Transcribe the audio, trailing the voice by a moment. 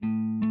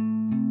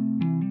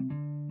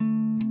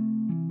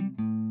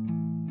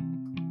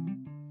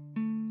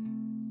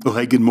Oh,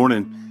 hey, good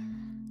morning.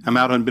 I'm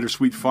out on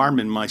Bittersweet Farm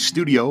in my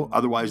studio,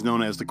 otherwise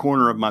known as the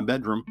corner of my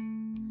bedroom,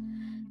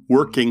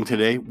 working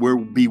today.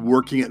 We'll be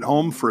working at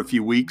home for a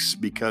few weeks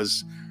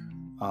because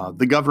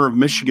the governor of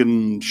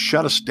Michigan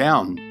shut us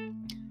down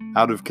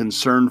out of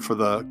concern for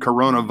the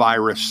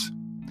coronavirus.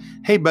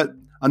 Hey, but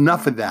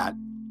enough of that.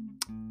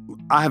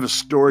 I have a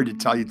story to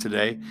tell you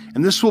today,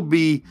 and this will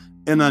be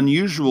an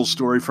unusual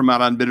story from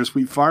out on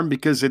Bittersweet Farm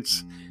because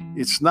it's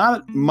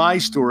not my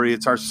story,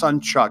 it's our son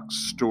Chuck's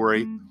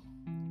story.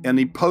 And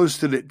he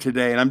posted it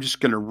today, and I'm just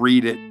going to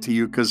read it to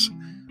you because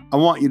I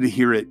want you to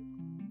hear it.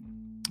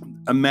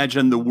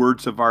 Imagine the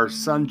words of our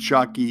son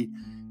Chucky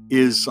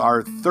is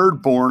our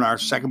our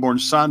second-born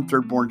son,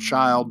 third-born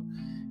child,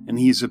 and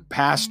he's a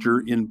pastor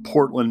in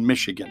Portland,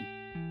 Michigan.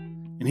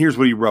 And here's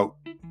what he wrote.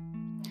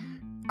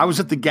 I was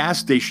at the gas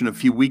station a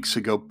few weeks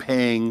ago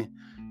paying,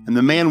 and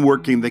the man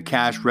working the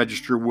cash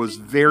register was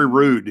very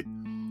rude.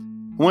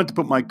 I went to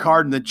put my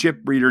card in the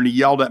chip reader, and he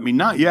yelled at me,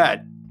 "Not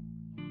yet.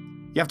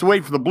 You have to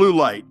wait for the blue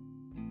light."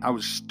 I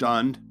was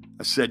stunned.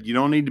 I said, "You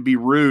don't need to be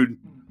rude.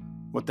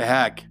 What the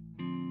heck?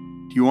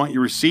 Do you want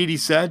your receipt?" he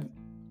said.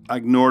 I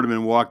ignored him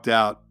and walked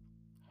out.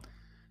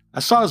 I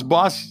saw his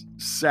boss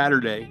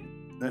Saturday.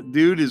 "That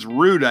dude is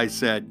rude," I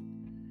said.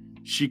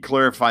 She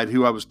clarified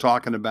who I was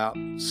talking about.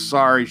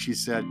 "Sorry," she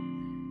said.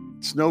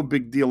 "It's no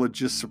big deal. It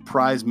just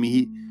surprised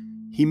me.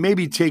 He may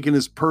be taking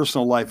his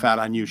personal life out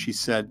on you," she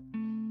said.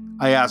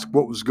 I asked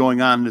what was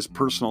going on in his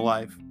personal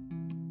life.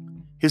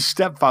 His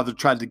stepfather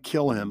tried to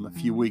kill him a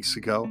few weeks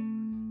ago,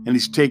 and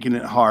he's taking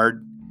it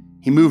hard.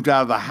 He moved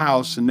out of the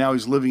house, and now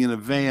he's living in a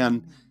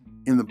van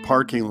in the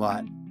parking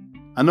lot.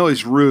 I know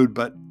he's rude,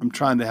 but I'm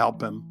trying to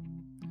help him.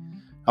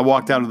 I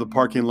walked out of the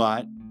parking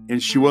lot,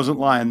 and she wasn't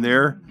lying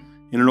there.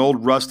 In an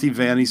old rusty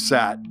van he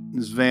sat,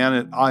 his van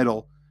at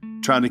idle,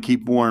 trying to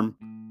keep warm.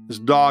 His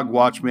dog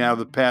watched me out of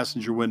the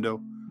passenger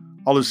window.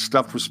 All his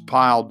stuff was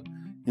piled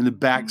in the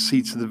back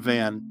seats of the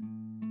van.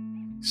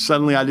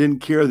 Suddenly, I didn't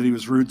care that he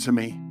was rude to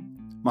me.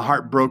 My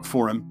heart broke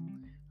for him.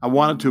 I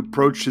wanted to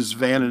approach his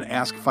van and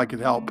ask if I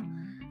could help.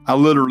 I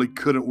literally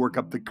couldn't work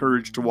up the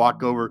courage to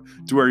walk over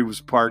to where he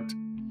was parked.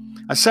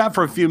 I sat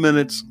for a few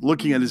minutes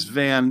looking at his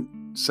van,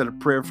 said a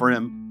prayer for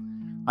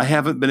him. I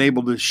haven't been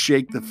able to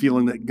shake the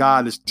feeling that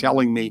God is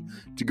telling me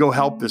to go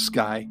help this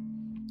guy.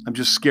 I'm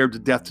just scared to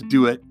death to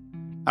do it.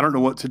 I don't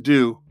know what to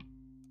do.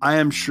 I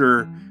am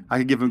sure I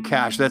could give him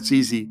cash. That's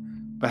easy.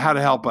 But how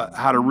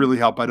to really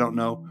help, I don't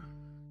know.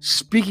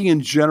 Speaking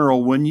in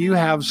general, when you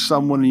have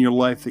someone in your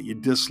life that you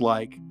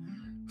dislike,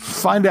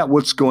 find out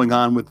what's going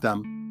on with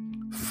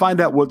them.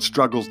 Find out what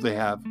struggles they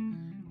have.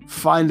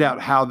 Find out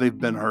how they've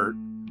been hurt.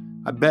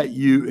 I bet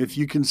you, if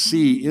you can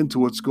see into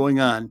what's going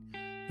on,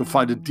 you'll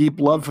find a deep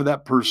love for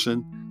that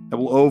person that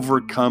will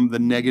overcome the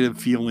negative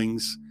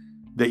feelings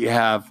that you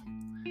have.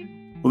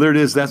 Well, there it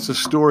is. That's the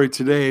story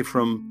today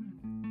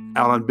from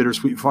out on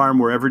Bittersweet Farm,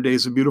 where every day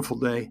is a beautiful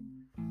day,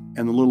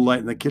 and the little light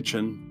in the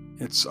kitchen,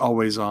 it's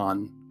always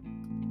on.